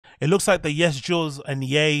it looks like the YesJulz and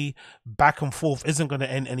Ye back and forth isn't going to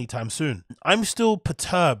end anytime soon. I'm still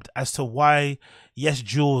perturbed as to why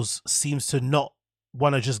YesJulz seems to not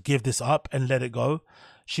want to just give this up and let it go.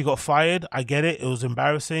 She got fired. I get it. It was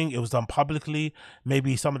embarrassing. It was done publicly.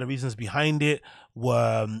 Maybe some of the reasons behind it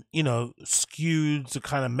were, you know, skewed to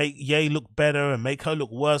kind of make Ye look better and make her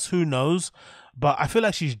look worse. Who knows? But I feel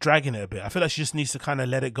like she's dragging it a bit. I feel like she just needs to kind of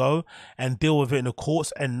let it go and deal with it in the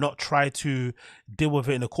courts and not try to deal with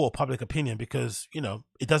it in the court of public opinion, because, you know,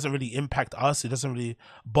 it doesn't really impact us. It doesn't really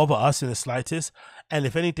bother us in the slightest. And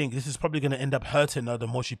if anything, this is probably going to end up hurting her the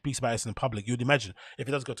more she speaks about it in public. You'd imagine if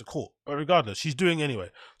it does go to court. But regardless, she's doing it anyway.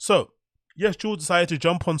 So, YesJulz decided to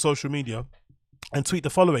jump on social media and tweet the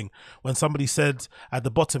following when somebody said at the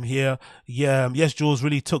bottom here, yeah, YesJulz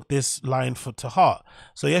really took this line to heart.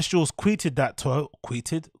 So YesJulz quoted that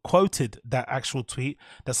actual tweet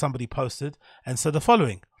that somebody posted and said the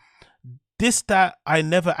following: "This that I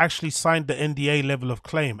never actually signed the NDA level of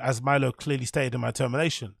claim, as Milo clearly stated in my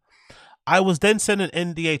termination. I was then sent an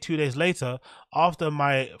NDA 2 days later after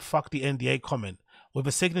my fuck the NDA comment with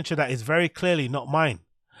a signature that is very clearly not mine.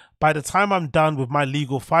 By the time I'm done with my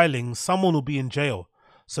legal filings, someone will be in jail."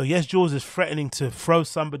 So YesJulz is threatening to throw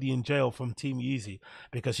somebody in jail from Team Yeezy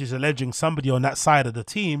because she's alleging somebody on that side of the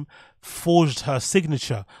team forged her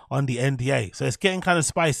signature on the NDA. So it's getting kind of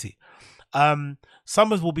spicy.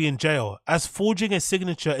 Summers will be in jail, as forging a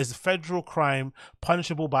signature is a federal crime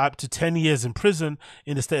punishable by up to 10 years in prison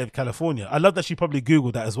in the state of California. I love that she probably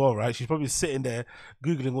Googled that as well, right? She's probably sitting there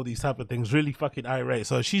Googling all these type of things, really fucking irate.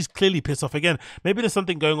 So she's clearly pissed off again. Maybe there's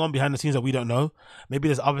something going on behind the scenes that we don't know. Maybe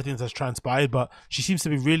there's other things that's transpired, but she seems to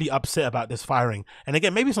be really upset about this firing. And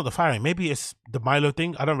again, maybe it's not the firing. Maybe it's the Milo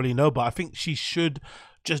thing. I don't really know, but I think she should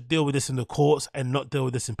just deal with this in the courts and not deal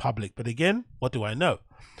with this in public. But again, what do I know?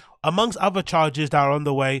 Amongst other charges that are on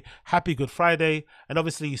the way, happy Good Friday. And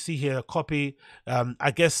obviously you see here a copy.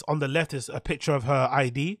 I guess on the left is a picture of her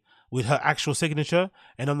ID with her actual signature.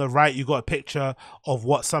 And on the right, you got a picture of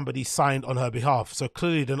what somebody signed on her behalf. So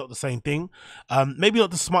clearly they're not the same thing. Maybe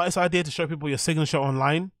not the smartest idea to show people your signature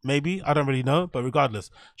online. Maybe, I don't really know. But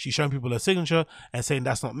regardless, she's showing people her signature and saying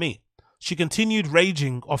that's not me. She continued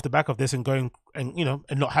raging off the back of this and going and, you know,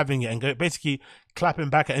 and not having it and basically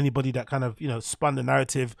clapping back at anybody that kind of, you know, spun the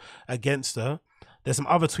narrative against her. There's some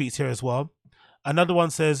other tweets here as well. Another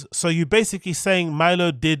one says, "So you basically saying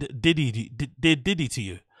Milo did Diddy to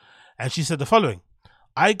you?" And she said the following: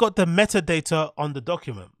 "I got the metadata on the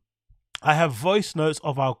document. I have voice notes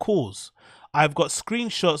of our calls. I've got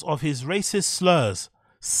screenshots of his racist slurs,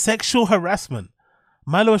 sexual harassment.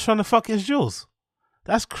 Milo was trying to fuck YesJulz.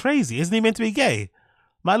 That's crazy. Isn't he meant to be gay?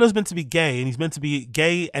 Milo's meant to be gay, and he's meant to be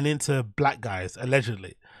gay and into black guys,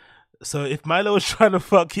 allegedly. So if Milo was trying to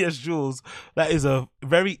fuck YesJulz, that is a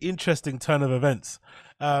very interesting turn of events.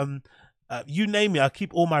 You name it, I'll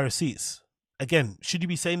keep all my receipts. Again, should you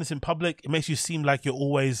be saying this in public? It makes you seem like you're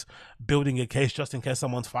always building a case just in case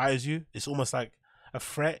someone fires you. It's almost like a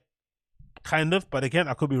threat, kind of. But again,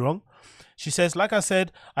 I could be wrong. She says, "Like I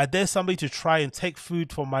said, I dare somebody to try and take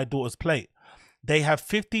food from my daughter's plate. They have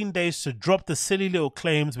 15 days to drop the silly little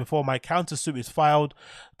claims before my countersuit is filed.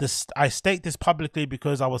 I state this publicly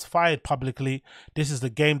because I was fired publicly. This is the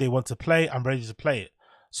game they want to play. I'm ready to play it."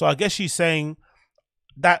 So I guess she's saying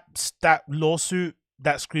that lawsuit,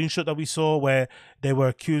 that screenshot that we saw where they were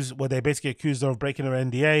accused, where they basically accused her of breaking her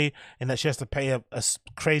NDA and that she has to pay a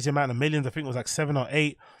crazy amount of millions. I think it was like 7 or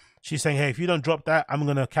 8. She's saying, hey, if you don't drop that, I'm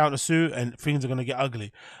going to countersue and things are going to get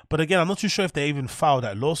ugly. But again, I'm not too sure if they even filed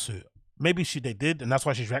that lawsuit. Maybe they did, and that's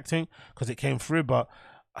why she's reacting, because it came through. But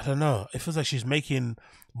I don't know. It feels like she's making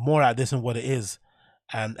more out of this than what it is.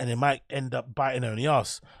 And it might end up biting her in the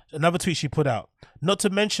ass. Another tweet she put out: "Not to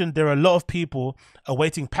mention, there are a lot of people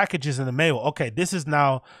awaiting packages in the mail." Okay, this is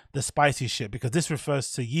now the spicy shit, because this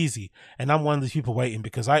refers to Yeezy. And I'm one of these people waiting,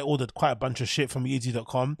 because I ordered quite a bunch of shit from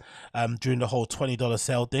YEEZY.com during the whole $20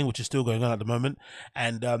 sale thing, which is still going on at the moment.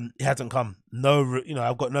 And it hasn't come. No, you know,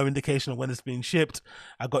 I've got no indication of when it's being shipped.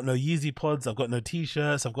 I've got no Yeezy pods. I've got no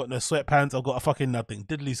t-shirts. I've got no sweatpants. I've got a fucking nothing.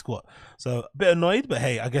 Diddly squat. So a bit annoyed, but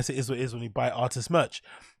hey, I guess it is what it is when you buy artist merch.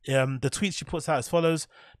 The tweet she puts out as follows: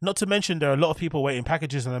 "Not to mention, there are a lot of people waiting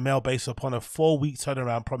packages in the mail based upon a 4-week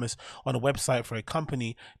turnaround promise on a website for a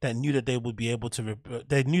company that knew that they would be able to,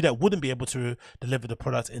 wouldn't be able to deliver the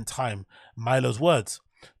product in time." Milo's words: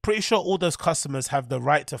 "Pretty sure all those customers have the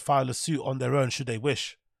right to file a suit on their own should they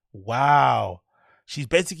wish." Wow. She's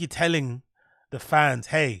basically telling the fans,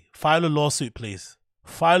 hey, file a lawsuit, please.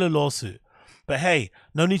 File a lawsuit. But hey,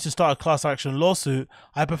 no need to start a class action lawsuit.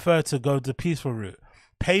 I prefer to go the peaceful route.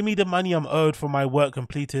 Pay me the money I'm owed for my work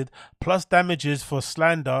completed, plus damages for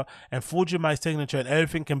slander and forging my signature, and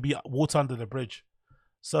everything can be water under the bridge.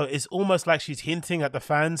 So it's almost like she's hinting at the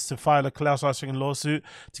fans to file a class action lawsuit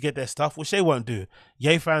to get their stuff, which they won't do.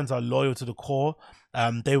 Ye fans are loyal to the core.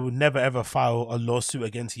 They would never ever file a lawsuit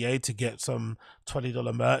against Ye to get some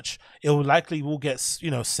 $20 merch. It will likely get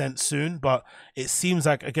sent soon, but it seems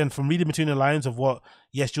like, again, from reading between the lines of what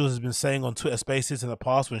YesJulz has been saying on Twitter Spaces in the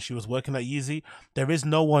past when she was working at YEEZY, there is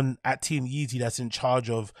no one at Team YEEZY that's in charge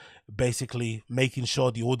of basically making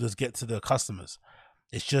sure the orders get to the customers.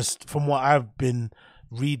 It's just, from what I've been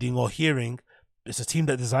reading or hearing, it's a team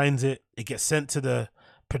that designs it. It gets sent to the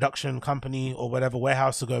production company or whatever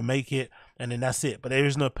warehouse to go make it, and then that's it. But there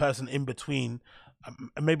is no person in between.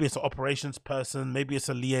 Maybe it's an operations person, maybe it's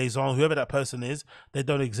a liaison, whoever that person is, they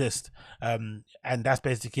don't exist. And that's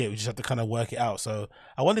basically it. We just have to kind of work it out. So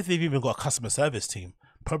I wonder if they've even got a customer service team.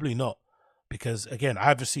 Probably not, because again,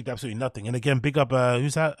 I've received absolutely nothing. And again, big up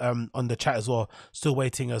who's that on the chat as well, still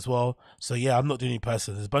waiting as well. So yeah, I'm not the only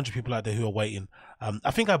person. There's a bunch of people out there who are waiting.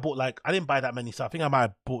 I think I bought I didn't buy that many stuff. I think I might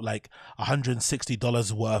have bought like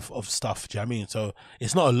 $160 worth of stuff. Do you know what I mean? So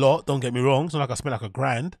it's not a lot, don't get me wrong. It's not like I spent like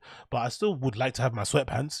 $1,000, but I still would like to have my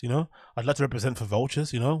sweatpants, I'd like to represent for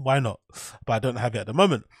Vultures, why not? But I don't have it at the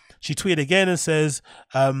moment. She tweeted again and says,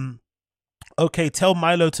 okay, tell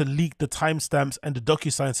Milo to leak the timestamps and the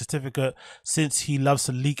DocuSign certificate since he loves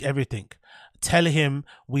to leak everything. Tell him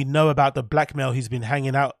we know about the blackmail he's been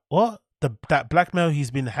hanging out. What? That blackmail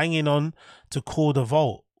he's been hanging on to call the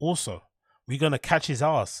vault. Also, we're going to catch his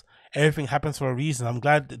ass. Everything happens for a reason. I'm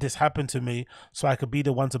glad that this happened to me so I could be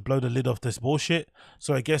the one to blow the lid off this bullshit.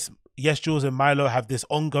 So I guess YesJulz and Milo have this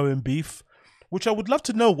ongoing beef, which I would love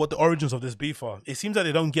to know what the origins of this beef are. It seems like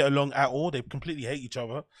they don't get along at all. They completely hate each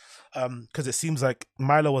other. Because it seems like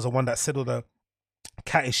Milo was the one that said all the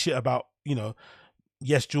catty shit about,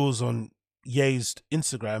 YesJulz on Ye's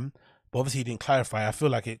Instagram. But obviously he didn't clarify. I feel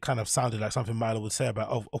like it kind of sounded like something Milo would say about,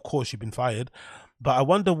 of course you've been fired. But I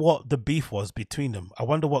wonder what the beef was between them. I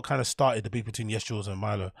wonder what kind of started the beef between YesJulz and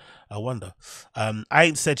Milo. I wonder. I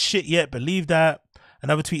ain't said shit yet. Believe that.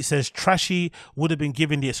 Another tweet says, Trashy would have been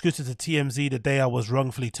given the exclusive to TMZ the day I was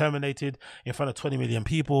wrongfully terminated in front of 20 million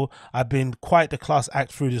people. I've been quite the class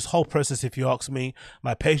act through this whole process, if you ask me.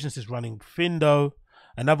 My patience is running thin, though.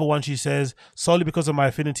 Another one, she says, solely because of my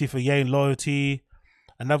affinity for Ye and loyalty.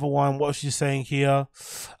 Another one, what was she saying here?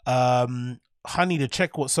 Honey, the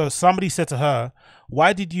check was... So somebody said to her,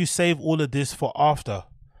 why did you save all of this for after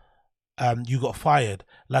you got fired?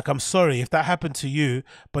 Like, I'm sorry if that happened to you,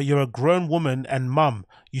 but you're a grown woman and mum.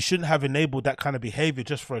 You shouldn't have enabled that kind of behavior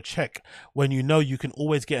just for a check when you know you can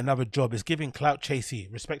always get another job. It's giving clout chasey,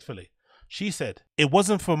 respectfully. She said, it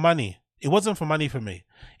wasn't for money. It wasn't for money for me.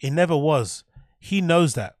 It never was. He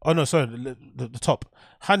knows that. Oh no, sorry, the top.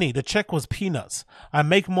 Honey, the check was peanuts. I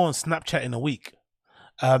make more on Snapchat in a week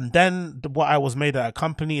than what I was made at a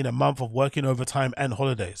company in a month of working overtime and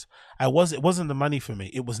holidays. It wasn't the money for me.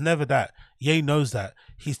 It was never that. Ye knows that.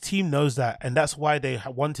 His team knows that, and that's why they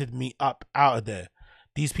wanted me out of there.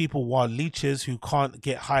 These people were leeches who can't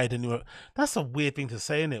get hired anywhere. That's a weird thing to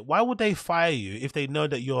say, isn't it? Why would they fire you if they know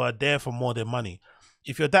that you're there for more than money?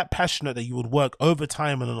 If you're that passionate that you would work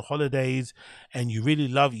overtime and on holidays, and you really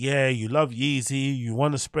love, you love YEEZY, you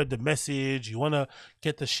want to spread the message, you want to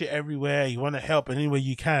get the shit everywhere, you want to help in any way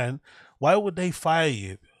you can, why would they fire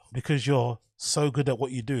you? Because you're so good at what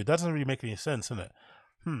you do. That doesn't really make any sense, does it?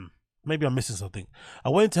 Maybe I'm missing something. I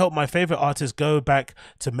wanted to help my favorite artist go back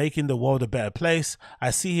to making the world a better place. I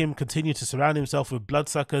see him continue to surround himself with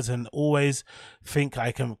bloodsuckers and always think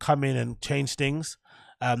I can come in and change things.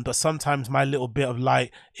 But sometimes my little bit of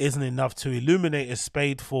light isn't enough to illuminate a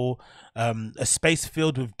space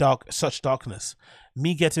filled with such darkness.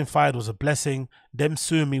 Me getting fired was a blessing. Them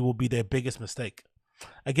suing me will be their biggest mistake.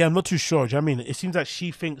 Again, I'm not too sure. Do you know what I mean? It seems like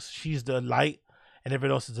she thinks she's the light and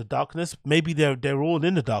everyone else is the darkness. Maybe they're all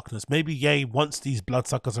in the darkness. Maybe Ye wants these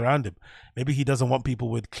bloodsuckers around him. Maybe he doesn't want people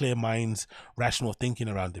with clear minds, rational thinking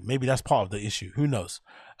around him. Maybe that's part of the issue. Who knows?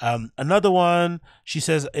 Another one, she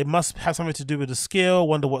says it must have something to do with the skill.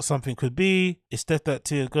 Wonder what something could be. It's that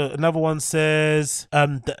to go. Another one says,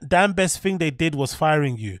 the damn best thing they did was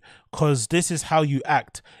firing you, because this is how you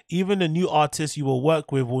act. Even the new artists you will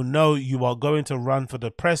work with will know you are going to run for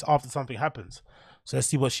the press after something happens. So let's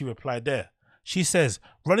see what she replied there. She says,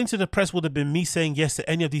 running to the press would have been me saying yes to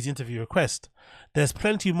any of these interview requests. There's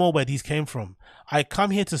plenty more where these came from. I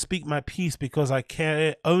come here to speak my piece because I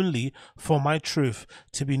care only for my truth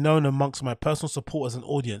to be known amongst my personal supporters and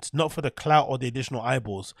audience, not for the clout or the additional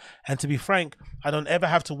eyeballs. And to be frank, I don't ever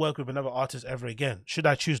have to work with another artist ever again, should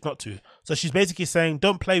I choose not to. So she's basically saying,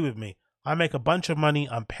 don't play with me. I make a bunch of money.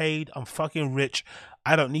 I'm paid. I'm fucking rich.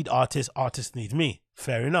 I don't need artists. Artists need me.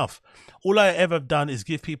 Fair enough. All I ever done is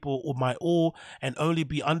give people my all and only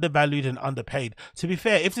be undervalued and underpaid. To be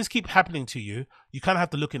fair, if this keeps happening to you, you kind of have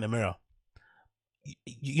to look in the mirror.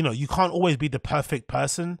 You know, you can't always be the perfect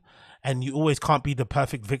person and you always can't be the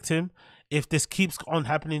perfect victim. If this keeps on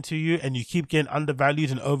happening to you and you keep getting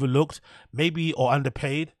undervalued and overlooked, maybe, or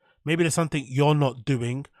underpaid, maybe there's something you're not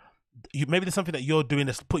doing. Maybe there's something that you're doing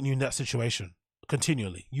that's putting you in that situation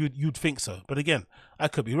continually. You'd think so, but again, I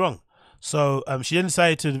could be wrong. So she then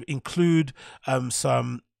decided to include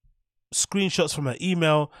some screenshots from her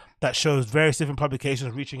email that shows various different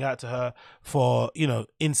publications reaching out to her for, you know,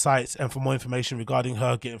 insights and for more information regarding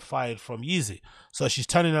her getting fired from YEEZY. So she's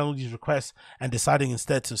turning down all these requests and deciding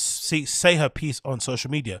instead to say her piece on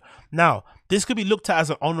social media. Now, this could be looked at as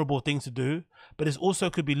an honorable thing to do, but it also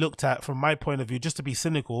could be looked at from my point of view, just to be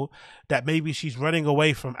cynical, that maybe she's running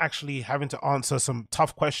away from actually having to answer some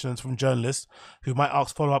tough questions from journalists who might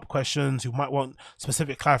ask follow-up questions, who might want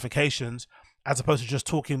specific clarifications, as opposed to just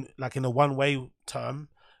talking like in a one-way term,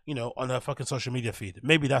 you know, on her fucking social media feed.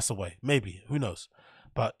 Maybe that's the way. Maybe. Who knows?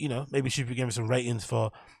 But, you know, maybe she'd be getting some ratings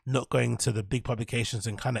for not going to the big publications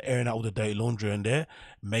and kind of airing out all the dirty laundry in there.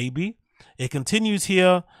 Maybe. It continues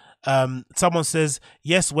here. Someone says,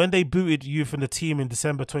 yes, when they booted you from the team in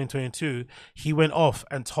December 2022, he went off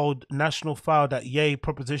and told National File that Ye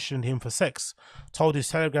propositioned him for sex, told his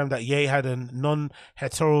Telegram that Ye had a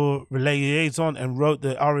non-hetero liaison, and wrote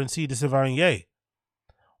the RNC disavowing Ye.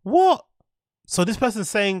 What? So this person's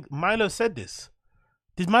saying Milo said this.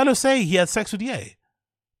 Did Milo say he had sex with Ye?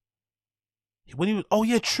 When he was, oh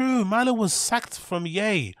yeah, true. Milo was sacked from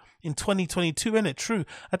Ye in 2022, isn't it? True.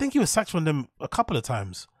 I think he was sacked from them a couple of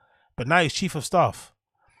times. But now he's chief of staff.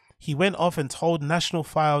 He went off and told National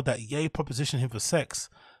File that Ye propositioned him for sex.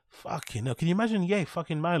 Fucking hell. Can you imagine Ye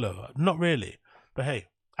fucking Milo? Not really. But hey,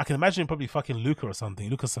 I can imagine him probably fucking Luca or something.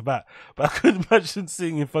 Luca Sabat. But I couldn't imagine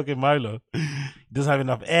seeing him fucking Milo. He doesn't have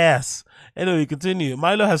enough ass. Anyway, continue.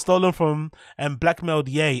 Milo has stolen from and blackmailed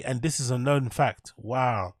Ye, and this is a known fact.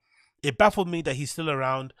 Wow. It baffled me that he's still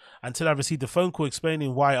around until I received a phone call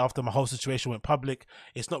explaining why after my whole situation went public.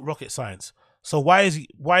 It's not rocket science. So why is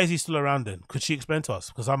he still around then? Could she explain to us?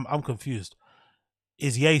 Because I'm confused.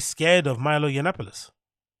 Is Ye scared of Milo Yiannopoulos?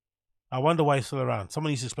 I wonder why he's still around.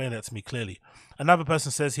 Someone needs to explain that to me clearly. Another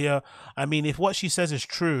person says here, I mean, if what she says is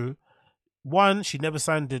true, one, she never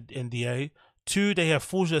signed the NDA. Two, they have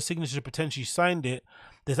forged her signature to pretend she signed it.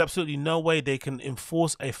 There's absolutely no way they can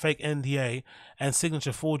enforce a fake NDA, and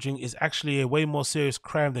signature forging is actually a way more serious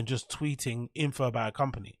crime than just tweeting info about a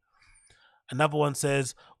company. Another one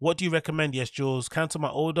says, what do you recommend, YesJulz? Cancel my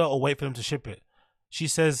order or wait for them to ship it? She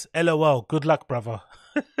says, LOL, good luck, brother.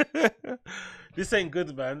 This ain't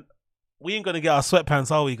good, man. We ain't going to get our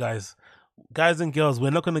sweatpants, are we, guys? Guys and girls,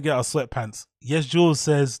 we're not going to get our sweatpants. YesJulz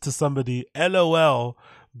says to somebody, LOL,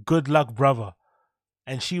 good luck, brother.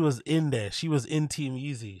 And she was in there. She was in Team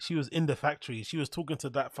YEEZY. She was in the factory. She was talking to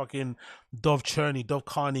that fucking Dov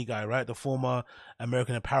Carney guy, right? The former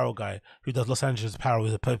American Apparel guy who does Los Angeles Apparel,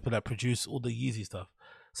 is the people that produce all the YEEZY stuff.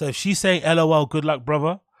 So if she's saying LOL, good luck,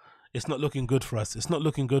 brother, it's not looking good for us. It's not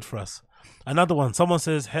looking good for us. Another one, someone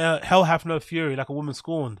says, hell hath no fury, like a woman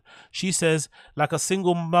scorned. She says, like a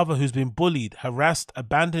single mother who's been bullied, harassed,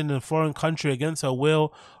 abandoned in a foreign country against her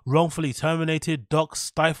will, wrongfully terminated, doxxed,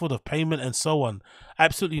 stifled of payment, and so on.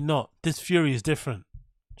 Absolutely not. This fury is different.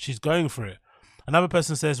 She's going for it. Another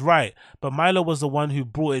person says, right, but Milo was the one who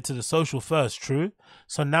brought it to the social first, true?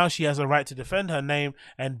 So now she has a right to defend her name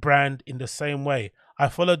and brand in the same way. I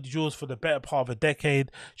followed Jules for the better part of a decade.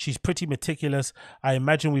 She's pretty meticulous. I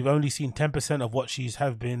imagine we've only seen 10% of what she's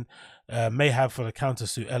may have for the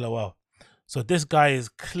countersuit, LOL. So this guy is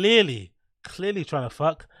clearly trying to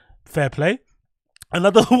fuck. Fair play.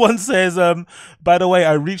 Another one says, by the way,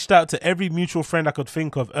 I reached out to every mutual friend I could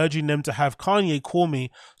think of, urging them to have Kanye call me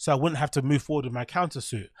so I wouldn't have to move forward with my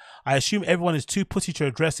countersuit. I assume everyone is too pussy to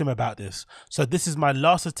address him about this, so this is my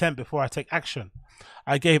last attempt before I take action.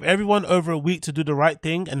 I gave everyone over a week to do the right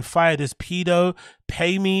thing and fire this pedo,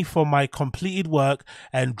 pay me for my completed work,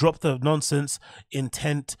 and drop the nonsense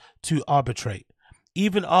intent to arbitrate.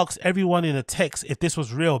 Even asked everyone in a text if this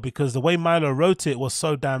was real because the way Milo wrote it was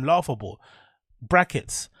so damn laughable.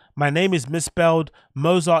 Brackets. My name is misspelled,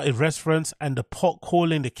 Mozart is reference, and the pot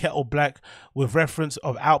calling the kettle black with reference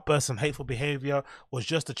of outbursts and hateful behavior was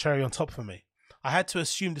just a cherry on top for me. I had to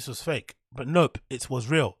assume this was fake, but nope, it was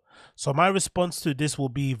real. So my response to this will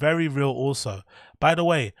be very real also. By the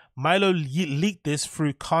way, Milo leaked this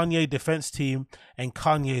through Kanye defense team and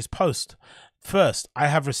Kanye's post. First, I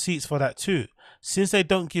have receipts for that too. Since they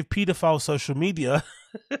don't give pedophiles social media,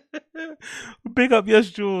 Big up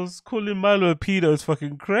YesJulz. Calling Milo a pedo is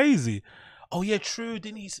fucking crazy. Oh yeah, true.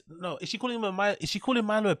 Didn't he? No, is she calling him a Milo? Is she calling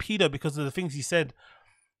Milo a pedo because of the things he said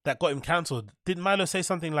that got him cancelled? Didn't Milo say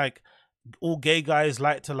something like all gay guys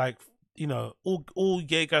like to like, you know, all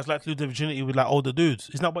gay guys like to lose their virginity with like older dudes?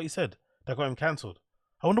 Isn't that what he said that got him cancelled?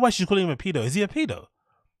 I wonder why she's calling him a pedo. Is he a pedo?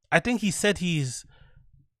 I think he said he's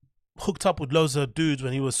hooked up with loads of dudes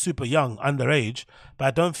when he was super young, underage. But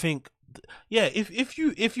I don't think. Yeah, if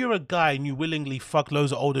you're a guy and you willingly fuck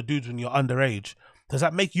loads of older dudes when you're underage, does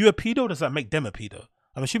that make you a pedo? Or does that make them a pedo?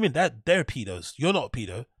 I'm assuming that they're pedos. You're not a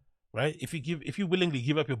pedo, right? If you willingly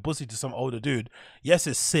give up your pussy to some older dude, yes,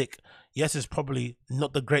 it's sick. Yes, it's probably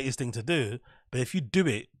not the greatest thing to do. But if you do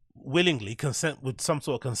it willingly, consent with some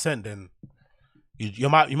sort of consent, then you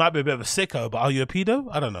might be a bit of a sicko. But are you a pedo?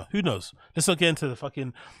 I don't know. Who knows? Let's not get into the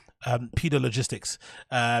fucking pedo logistics.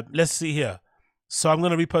 Let's see here. So I'm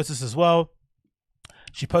going to repost this as well.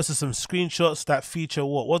 She posted some screenshots that feature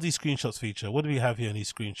what do these screenshots feature? What do we have here in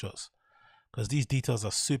these screenshots? Because these details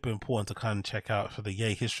are super important to kind of check out for the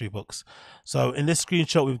Yay history books. So in this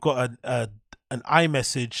screenshot, we've got an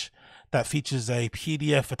iMessage that features a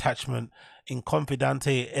PDF attachment in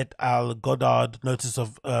Confidante et al. Goddard notice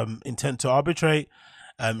of intent to arbitrate.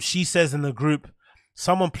 She says in the group,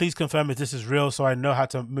 someone please confirm if this is real so I know how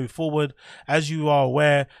to move forward. As you are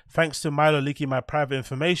aware, thanks to Milo leaking my private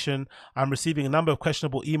information, I'm receiving a number of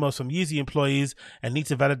questionable emails from YEEZY employees and need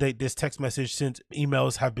to validate this text message since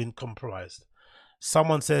emails have been compromised.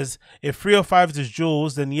 Someone says, if 305 is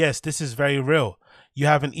JULZ, then yes, this is very real. You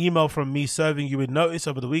have an email from me serving you with notice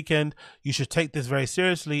over the weekend. You should take this very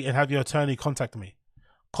seriously and have your attorney contact me.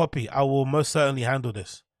 Copy. I will most certainly handle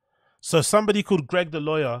this. So somebody called Greg the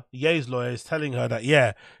lawyer, Ye's lawyer, is telling her that,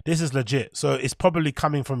 yeah, this is legit. So it's probably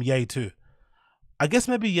coming from Ye too. I guess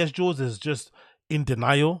maybe YesJulz is just in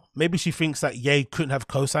denial. Maybe she thinks that Ye couldn't have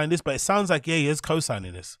co-signed this, but it sounds like Ye is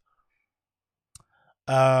co-signing this.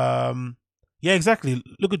 Yeah, exactly.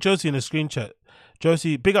 Look at Josie in the screenshot.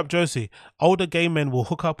 Josie, big up Josie. Older gay men will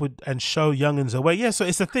hook up with and show youngins away. Yeah, so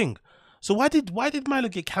it's a thing. So why did Milo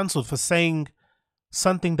get cancelled for saying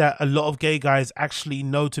something that a lot of gay guys actually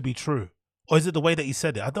know to be true? Or is it the way that he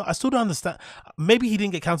said it? I still don't understand. Maybe he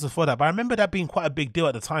didn't get cancelled for that, but I remember that being quite a big deal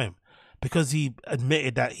at the time because he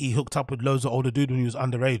admitted that he hooked up with loads of older dudes when he was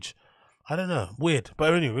underage. I don't know, weird.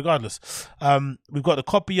 But anyway, regardless, we've got a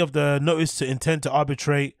copy of the notice to intent to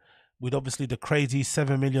arbitrate with obviously the crazy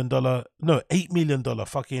 $8 million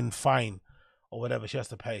fucking fine or whatever she has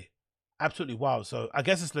to pay. Absolutely wild. So I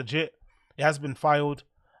guess it's legit. It has been filed.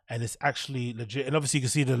 And it's actually legit. And obviously you can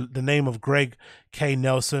see the name of Greg K.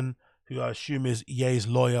 Nelson, who I assume is Ye's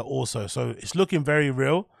lawyer also. So it's looking very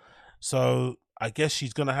real. So I guess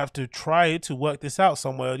she's going to have to try to work this out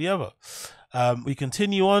some way or the other. We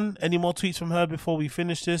continue on. Any more tweets from her before we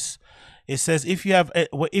finish this? It says, if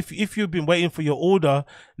you've been waiting for your order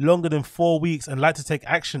longer than 4 weeks and like to take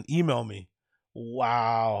action, email me.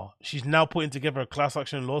 Wow. She's now putting together a class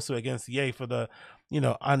action lawsuit against Ye for the,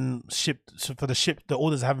 unshipped, for the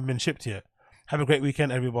orders haven't been shipped yet. Have a great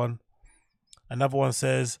weekend, everyone. Another one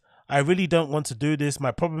says, I really don't want to do this.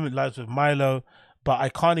 My problem lies with Milo, but I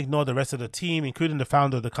can't ignore the rest of the team, including the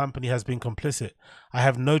founder of the company has been complicit. I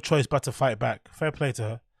have no choice but to fight back. Fair play to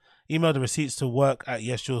her. Email the receipts to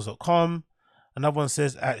work@YesJulz.com. Another one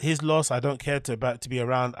says, at his loss, I don't care to be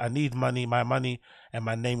around. I need money, my money, and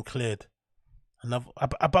my name cleared. But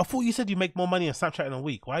I thought you said you make more money on Snapchat in a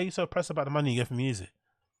week. Why are you so pressed about the money you get from music?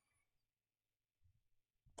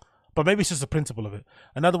 But maybe it's just the principle of it.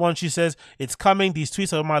 Another one, she says, it's coming. These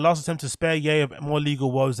tweets are my last attempt to spare Ye of more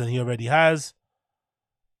legal woes than he already has.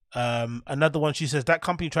 Another one, she says, that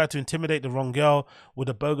company tried to intimidate the wrong girl with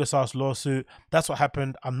a bogus ass lawsuit. That's what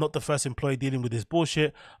happened. I'm not the first employee dealing with this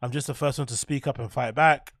bullshit. I'm just the first one to speak up and fight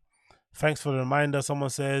back. Thanks for the reminder, someone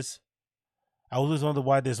says. I always wonder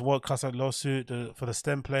why there's World Cuss lawsuit for the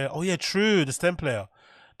STEM player. Oh yeah, true, the STEM player.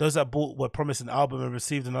 Those that were promised an album and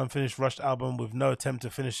received an unfinished rushed album with no attempt to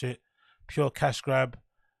finish it. Pure cash grab.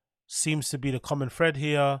 Seems to be the common thread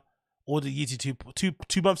here. Ordered YEEZY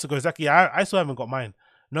two months ago. Exactly. I still haven't got mine.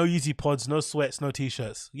 No YEEZY pods, no sweats, no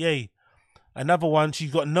t-shirts. Yay. Another one,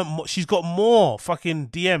 she's got more fucking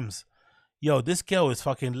DMs. Yo, this girl is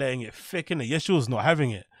fucking letting it thick, innit? YesJulz not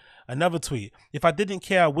having it. Another tweet. If I didn't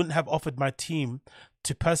care, I wouldn't have offered my team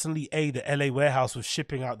to personally aid the LA warehouse with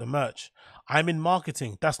shipping out the merch. I'm in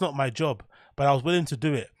marketing. That's not my job, but I was willing to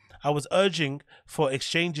do it. I was urging for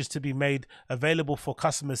exchanges to be made available for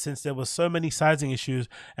customers since there were so many sizing issues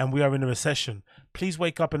and we are in a recession. Please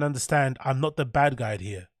wake up and understand I'm not the bad guy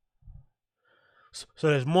here. So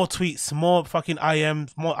there's more tweets, more fucking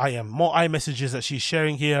more iMessages that she's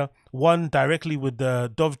sharing here. One directly with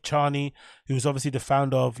the Dov Charney, who's obviously the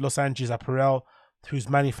founder of Los Angeles Apparel, who's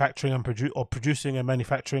manufacturing and producing and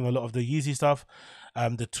manufacturing a lot of the Yeezy stuff.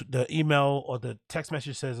 The email or the text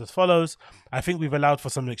message says as follows: I think we've allowed for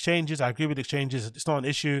some exchanges. I agree with exchanges. It's not an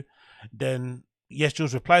issue. Then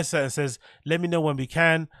YesJulz replies to that and says, let me know when we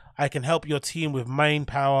can. I can help your team with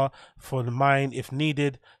manpower for the mine if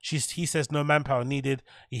needed. He says no manpower needed.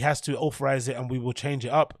 He has to authorize it and we will change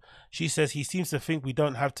it up. She says he seems to think we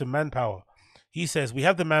don't have to manpower. He says we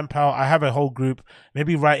have the manpower. I have a whole group.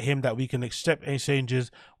 Maybe write him that we can accept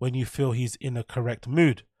exchanges when you feel he's in a correct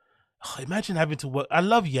mood. Oh, imagine having to work. I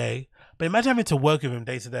love Ye, but imagine having to work with him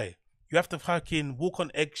day to day. You have to fucking walk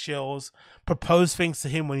on eggshells, propose things to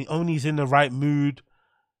him when only he's in the right mood.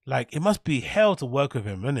 Like, it must be hell to work with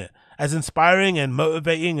him, isn't it? As inspiring and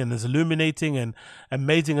motivating and as illuminating and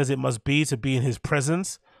amazing as it must be to be in his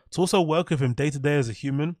presence, to also work with him day to day as a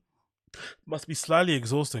human must be slightly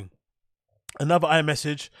exhausting. Another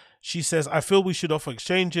iMessage, she says, I feel we should offer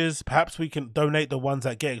exchanges. Perhaps we can donate the ones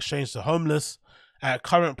that get exchanged to homeless. At a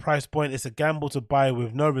current price point, it's a gamble to buy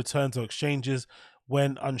with no returns or exchanges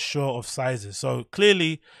when unsure of sizes. So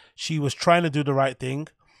clearly she was trying to do the right thing.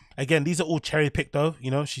 Again, these are all cherry picked though,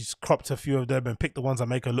 you know, she's cropped a few of them and picked the ones that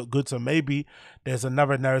make her look good. So maybe there's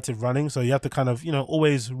another narrative running. So you have to kind of, you know,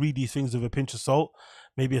 always read these things with a pinch of salt.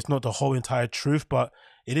 Maybe it's not the whole entire truth, but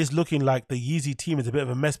it is looking like the Yeezy team is a bit of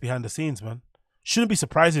a mess behind the scenes, man. Shouldn't be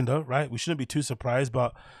surprising though, right? We shouldn't be too surprised,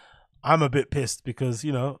 but I'm a bit pissed because,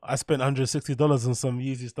 you know, I spent $160 on some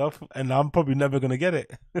Yeezy stuff and I'm probably never going to get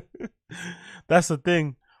it. That's the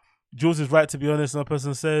thing. Jules is right, to be honest. Another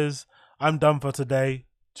person says, I'm done for today.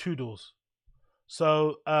 Toodles.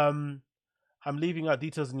 So, I'm leaving out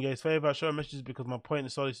details in Ye's favor. I show messages because my point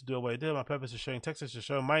is solely to do what I did. My purpose is showing text to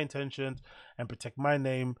show my intentions and protect my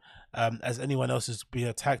name, as anyone else is being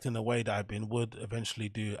attacked in a way that I've been would eventually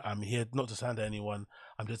do. I'm here not to slander anyone.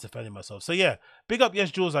 I'm just defending myself. So yeah, big up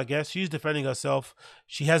YesJulz, I guess. She's defending herself.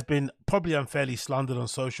 She has been probably unfairly slandered on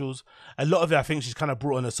socials. A lot of it, I think she's kind of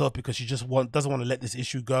brought on herself because she just doesn't want to let this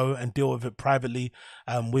issue go and deal with it privately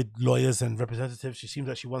with lawyers and representatives. She seems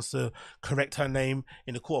like she wants to correct her name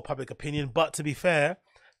in the court of public opinion. But to be fair,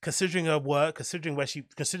 considering her work, considering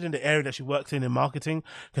the area that she works in marketing,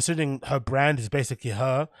 considering her brand is basically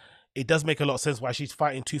her, it does make a lot of sense why she's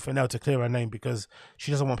fighting tooth and nail to clear her name, because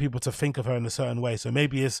she doesn't want people to think of her in a certain way. So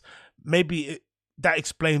that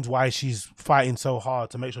explains why she's fighting so hard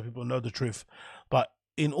to make sure people know the truth. But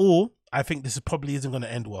in all, I think this probably isn't going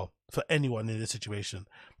to end well for anyone in this situation.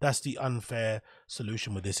 That's the unfair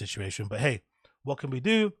solution with this situation. But hey, what can we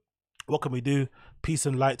do? What can we do? Peace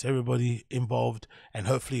and light to everybody involved, and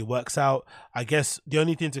hopefully it works out. I guess the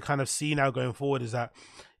only thing to kind of see now going forward is that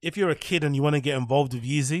if you're a kid and you want to get involved with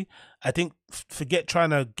Yeezy, I think forget trying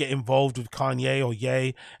to get involved with Kanye or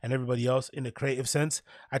Ye and everybody else in the creative sense.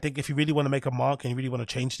 I think if you really want to make a mark and you really want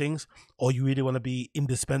to change things, or you really want to be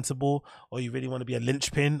indispensable, or you really want to be a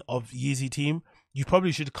linchpin of Yeezy team, you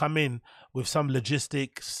probably should come in with some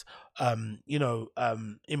logistics, import,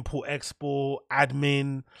 export,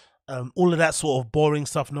 admin, all of that sort of boring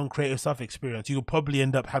stuff, non-creative stuff experience. You'll probably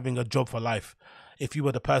end up having a job for life if you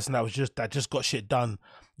were the person that just got shit done.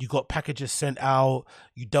 You got packages sent out,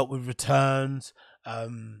 you dealt with returns,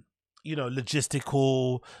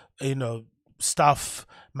 logistical, stuff,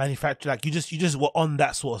 manufacture. Like you just were on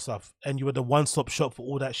that sort of stuff, and you were the one-stop shop for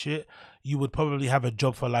all that shit. You would probably have a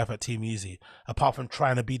job for life at Team Yeezy, apart from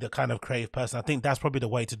trying to be the kind of creative person. I think that's probably the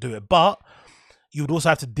way to do it. But you would also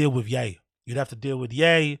have to deal with Ye. You'd have to deal with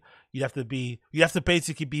Ye. You'd have to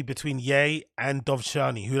basically be between Ye and Dov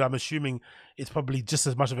Charney, who I'm assuming is probably just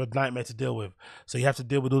as much of a nightmare to deal with. So you have to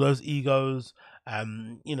deal with all those egos.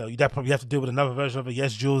 You'd probably have to deal with another version of a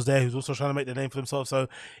YesJulz there, who's also trying to make the name for himself. So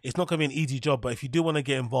it's not going to be an easy job. But if you do want to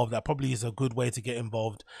get involved, that probably is a good way to get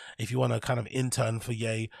involved. If you want to kind of intern for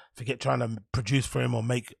Ye, forget trying to produce for him or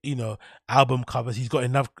make album covers. He's got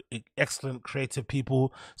enough excellent creative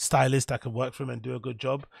people, stylists that can work for him and do a good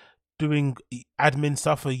job. Doing admin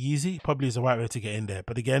stuff for Yeezy probably is the right way to get in there.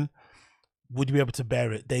 But again, would you be able to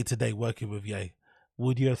bear it day to day working with Ye?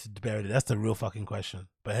 Would you have to bear it? That's the real fucking question.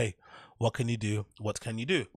 But hey, what can you do? What can you do?